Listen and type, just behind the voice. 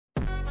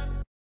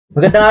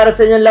Magandang araw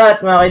sa inyo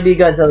lahat mga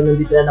kaibigan. So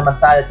nandito na naman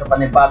tayo sa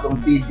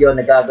panibagong video na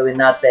gagawin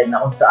natin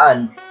na kung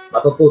saan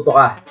matututo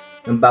ka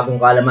ng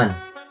bagong kaalaman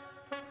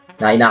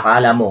na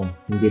inakala mo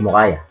hindi mo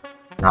kaya.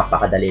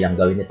 Napakadali lang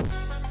gawin ito.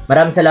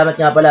 Maraming salamat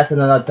nga pala sa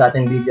nanonood sa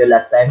ating video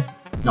last time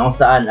na kung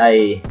saan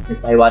ay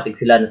nagpahiwatig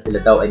sila na sila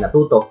daw ay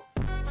natuto.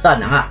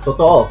 Sana nga,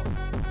 totoo.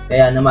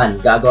 Kaya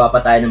naman gagawa pa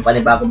tayo ng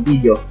panibagong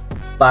video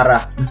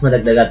para mas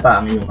madagdagan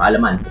pa ang inyong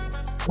kaalaman.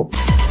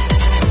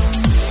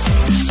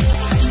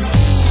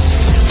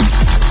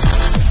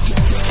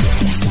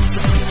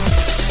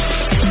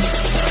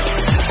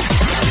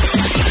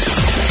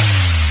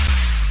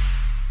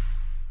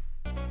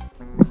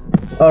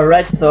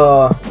 Alright,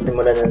 so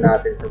simulan na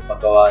natin itong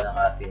paggawa ng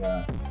ating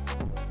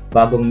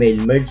bagong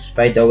mail merge.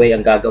 By the way,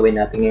 ang gagawin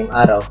natin ngayong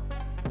araw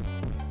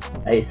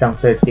ay isang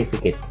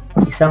certificate.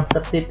 Isang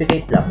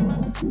certificate lang.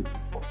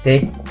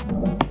 Okay?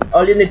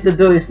 All you need to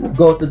do is to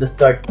go to the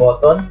start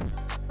button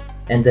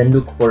and then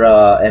look for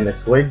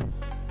MS Word.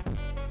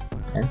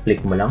 And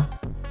click mo lang.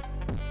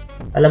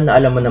 Alam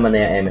mo naman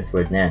na yung MS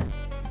Word na yan.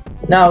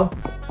 Now,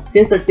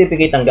 since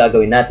certificate ang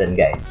gagawin natin,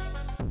 guys,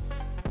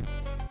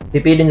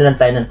 pipili na lang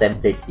tayo ng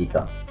template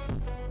dito.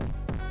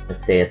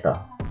 Let's say ito.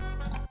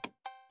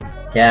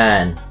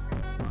 Yan.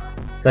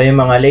 So, yung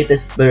mga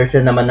latest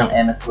version naman ng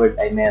MS Word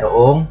ay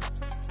merong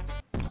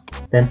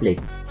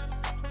template.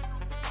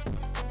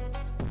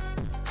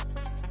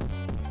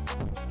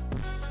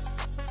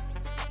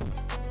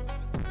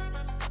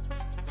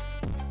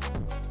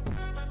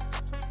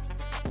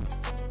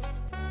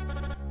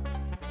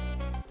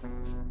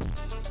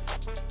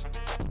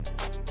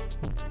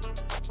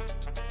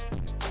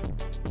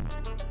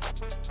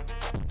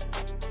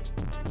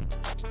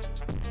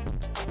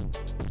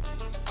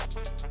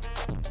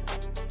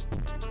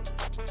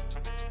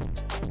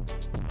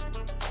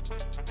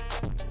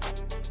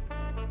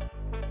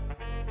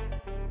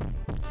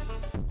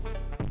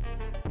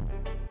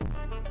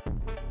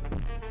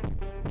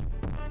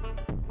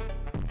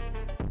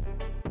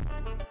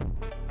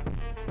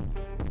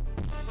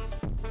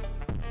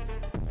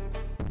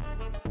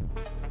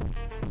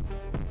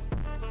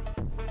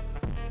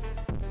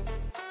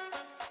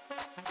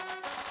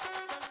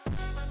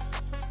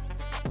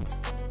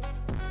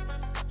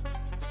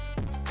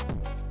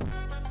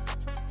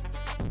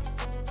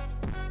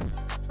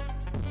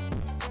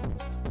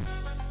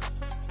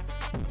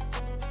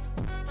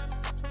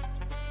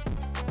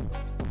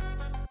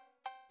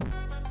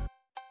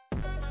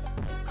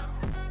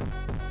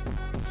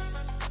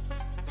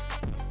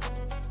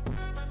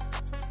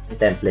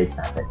 Template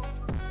natin.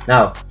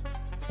 Now,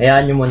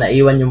 hayaan nyo muna,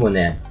 iwan nyo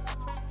muna yan.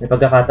 May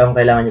pagkakataon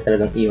kailangan nyo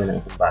talagang iwan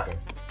ng isang bagay.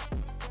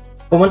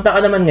 Pumunta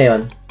ka naman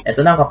ngayon,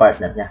 eto na ang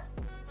kapartner niya.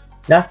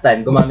 Last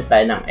time, gumamit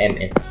tayo ng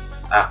MS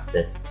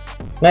Access.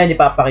 Ngayon,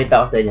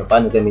 ipapakita ko sa inyo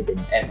paano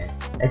gamitin yung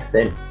MS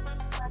Excel.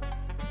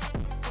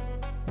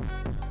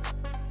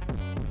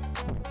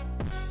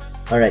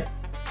 Alright.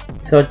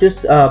 So,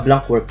 choose a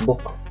blank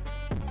workbook.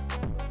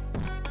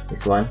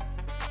 This one.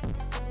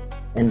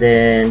 And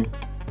then,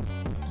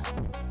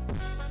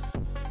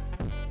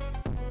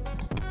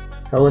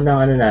 sa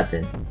unang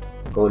natin,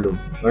 column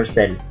or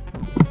cell,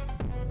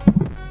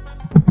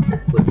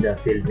 let's put the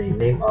field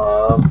name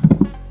of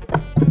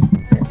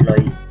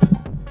employees.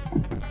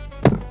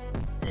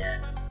 Ayan.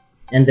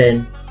 And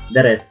then,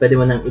 the rest, pwede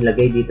mo nang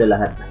ilagay dito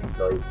lahat ng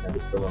employees na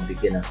gusto mong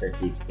bigyan ng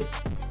certificate.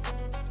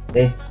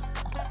 Okay?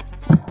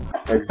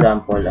 For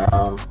example,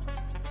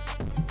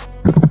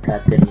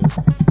 Catherine.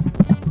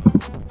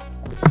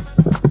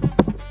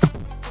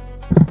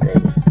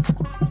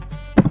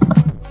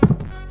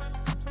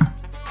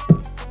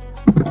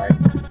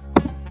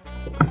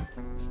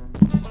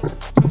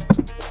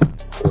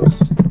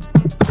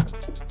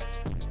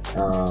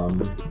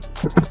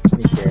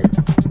 Michelle,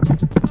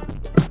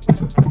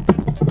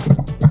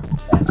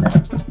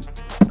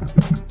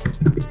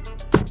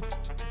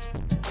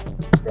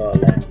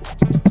 Roland,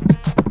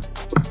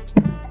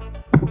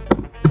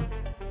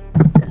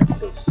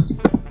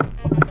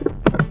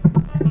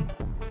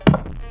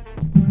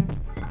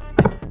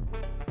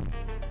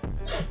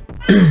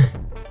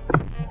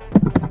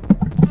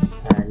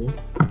 Annie,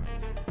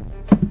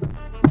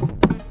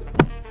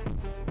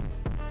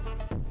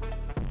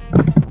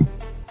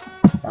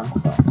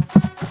 Samsung.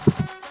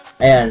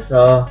 Ayan,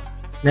 so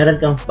meron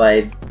kang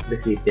 5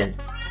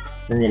 recipients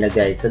na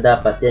nilagay. So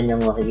dapat yan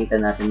yung makikita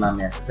natin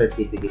mamaya sa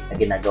certificate na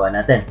ginagawa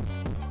natin.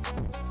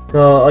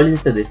 So all you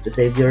need to do is to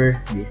save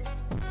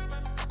this.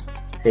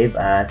 Save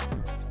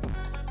as.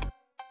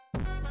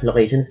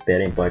 Location is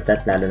very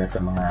important, lalo na sa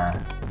mga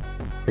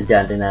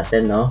estudyante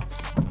natin, no?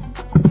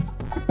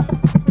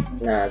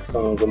 Na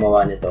gustong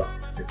gumawa nito.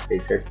 Let's say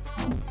cert.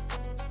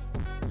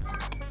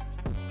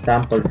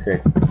 Sample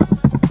cert.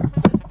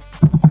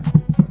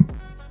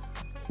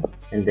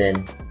 And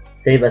then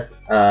save as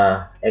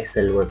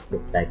Excel workbook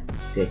type.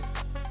 Okay,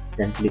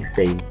 then click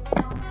save.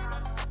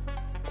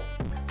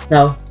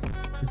 Now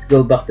let's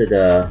go back to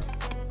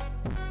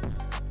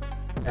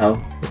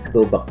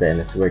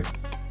MS Word.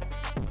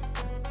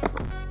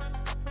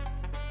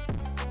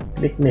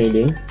 Click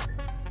mailings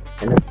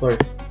and of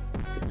course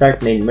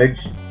start mail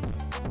merge.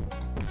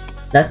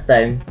 Last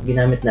time,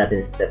 ginamit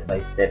natin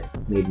step-by-step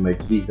mail merge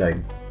wizard.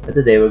 But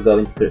today, we're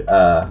going to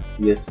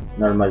use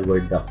normal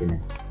Word document.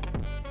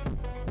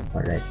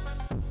 Alright.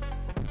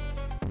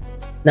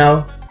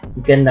 Now,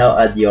 you can now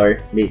add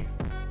your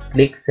list.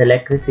 Click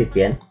select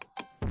recipient.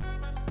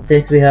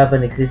 Since we have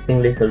an existing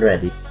list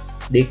already,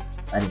 click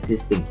an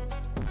existing.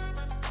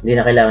 Hindi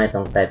na kailangan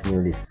itong type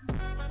new list.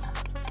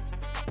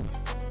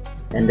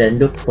 And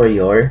then look for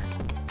your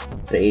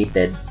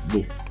created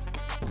list.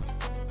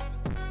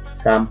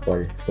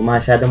 Sample. Kung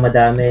masyadong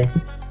madami,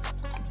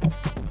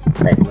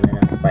 type mo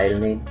na ng file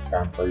name,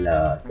 sample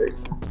search.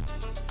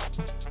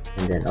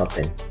 And then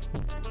open.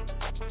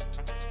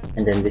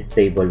 And then this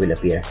table will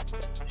appear.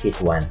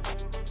 Sheet 1.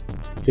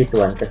 Sheet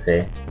 1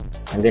 kasi,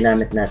 ang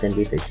ginamit natin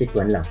dito, sheet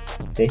 1 lang.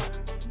 Okay?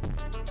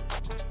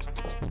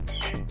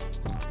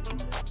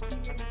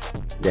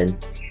 Then,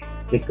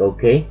 click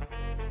OK.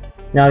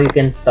 Now you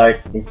can start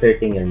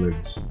inserting your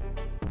merge.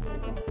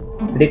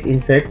 Click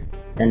insert,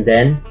 and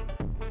then,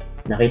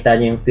 nakita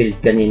niyo yung field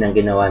kaninang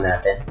ginawa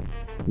natin.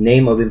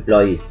 Name of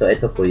employees. So,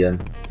 ito po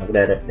yun.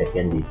 Magre-reflect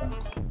yan dito.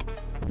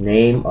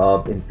 Name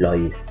of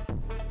employees.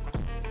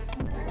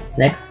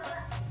 Next,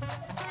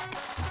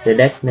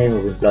 select name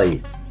of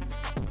employees.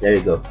 There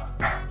you go.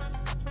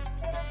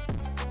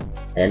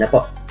 Ayan na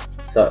po.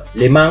 So,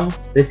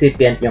 5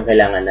 recipient yung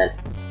kailangan na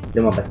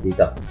lumabas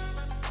dito.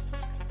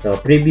 So,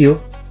 preview.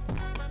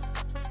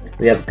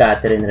 We have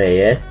Catherine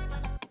Reyes,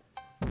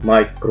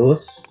 Mark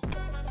Cruz,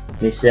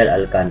 Michelle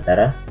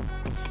Alcantara,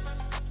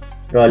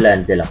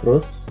 Roland De La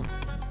Cruz,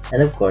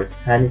 and of course,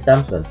 Honey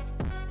Samson.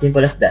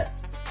 Simple as that.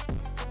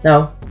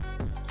 Now,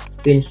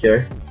 finish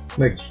your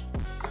merge.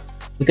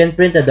 You can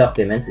print the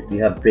documents if you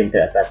have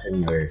printer attached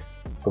on your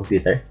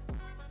computer.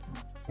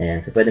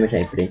 Ayan, so pwede mo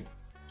siyang i-print.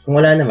 Kung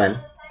wala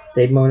naman,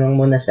 save mo lang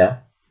muna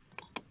siya.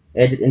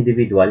 Edit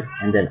individual,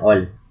 and then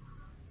all.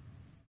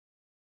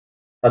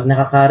 Pag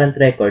naka-current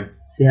record,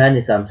 si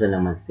Honey Samson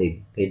naman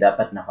save. Kaya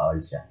dapat naka-all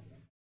siya.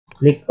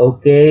 Click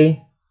OK.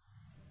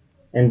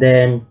 And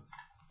then,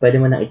 pwede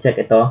mo nang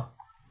i-check ito.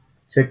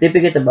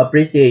 Certificate of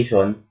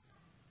Appreciation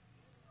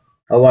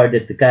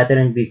awarded to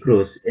Catherine B.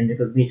 Cruz in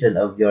recognition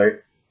of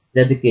your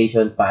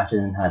dedication,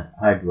 passion, and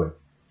hard work.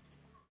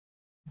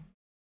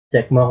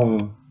 Check mo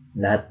kung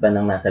lahat ba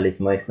ng nasa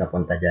list mo is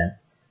napunta dyan.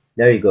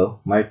 There you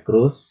go. Mark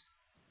Cruz,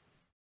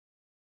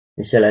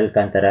 Michelle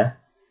Alcantara.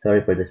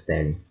 Sorry for the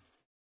spelling.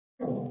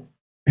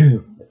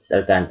 It's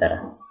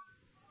Alcantara.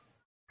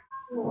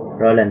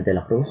 Roland De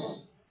La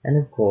Cruz. And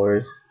of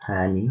course,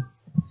 Honey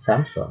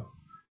Samson.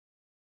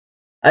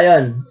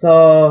 Ayun. So,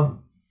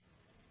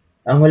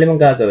 ang huli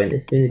mong gagawin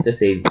is you need to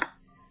save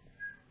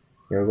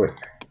your work.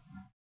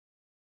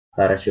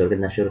 Para sure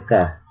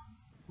ka.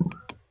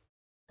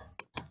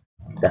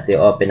 Kasi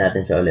open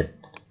natin siya ulit.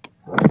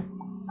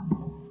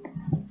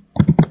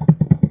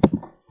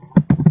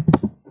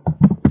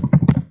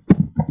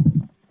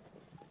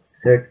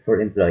 Search for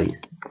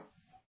employees.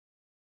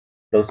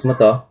 Close mo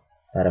to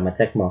para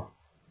ma-check mo.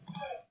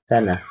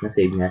 Sana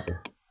na-save nga siya.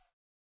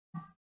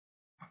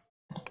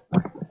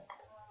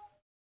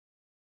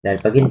 Dahil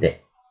pag hindi,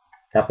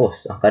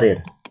 tapos ang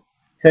career.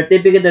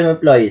 Certificate of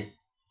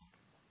Employees.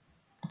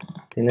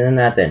 Tingnan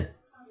na natin.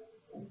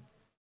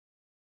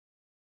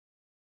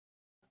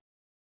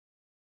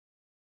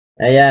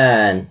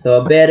 Ayan.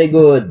 So, very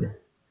good.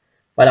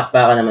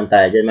 Palakpakan naman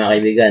tayo dyan, mga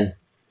kaibigan.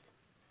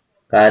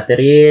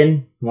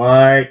 Catherine,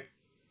 Mark,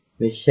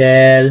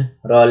 Michelle,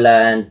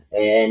 Roland,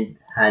 and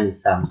Honey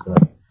Samson.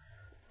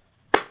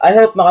 I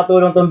hope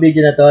makatulong tong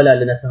video na to,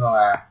 lalo na sa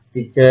mga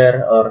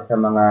teacher or sa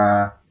mga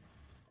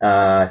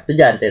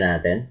estudyante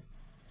natin,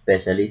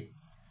 especially.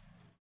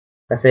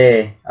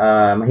 Kasi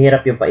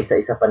mahirap yung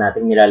paisa-isa pa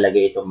natin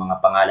nilalagay itong mga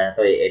pangalan na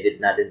to.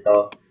 I-edit natin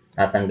to,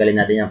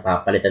 tatanggalin natin yan,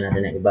 papalitan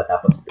natin ng iba,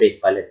 tapos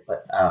print, palit,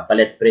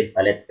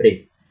 print.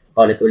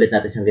 Paulit-ulit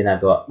natin siyang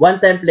ginagawa.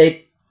 One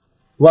template,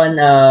 one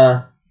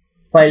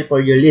file for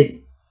your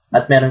list.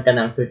 At meron ka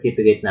ng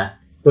certificate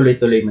na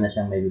tuloy-tuloy mo na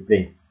siyang may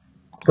print.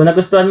 Kung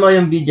nagustuhan mo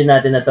yung video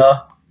natin na to,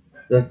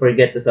 don't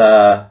forget to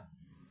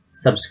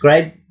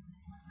subscribe.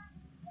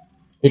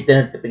 Hit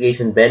the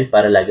notification bell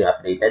para laging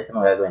updated sa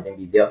mga gagawin ng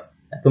video.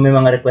 At kung may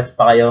mga request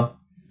pa kayo,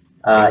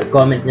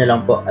 i-comment nyo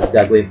lang po at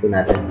gagawin po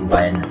natin ang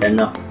bayan natin,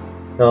 no?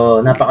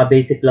 So,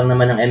 napaka-basic lang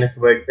naman ng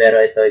MS Word,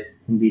 pero ito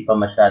is hindi pa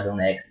masyadong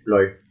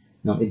na-explore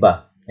ng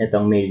iba.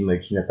 Itong mail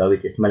merge na to,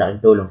 which is malaking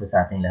tulong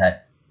sa ating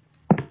lahat.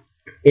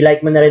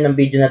 I-like mo na rin ang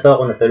video na to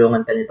kung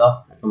natulungan ka nito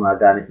at kung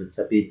magagamit mo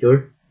sa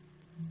future.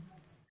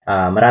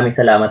 Maraming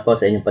salamat po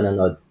sa inyong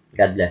panonood.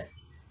 God bless.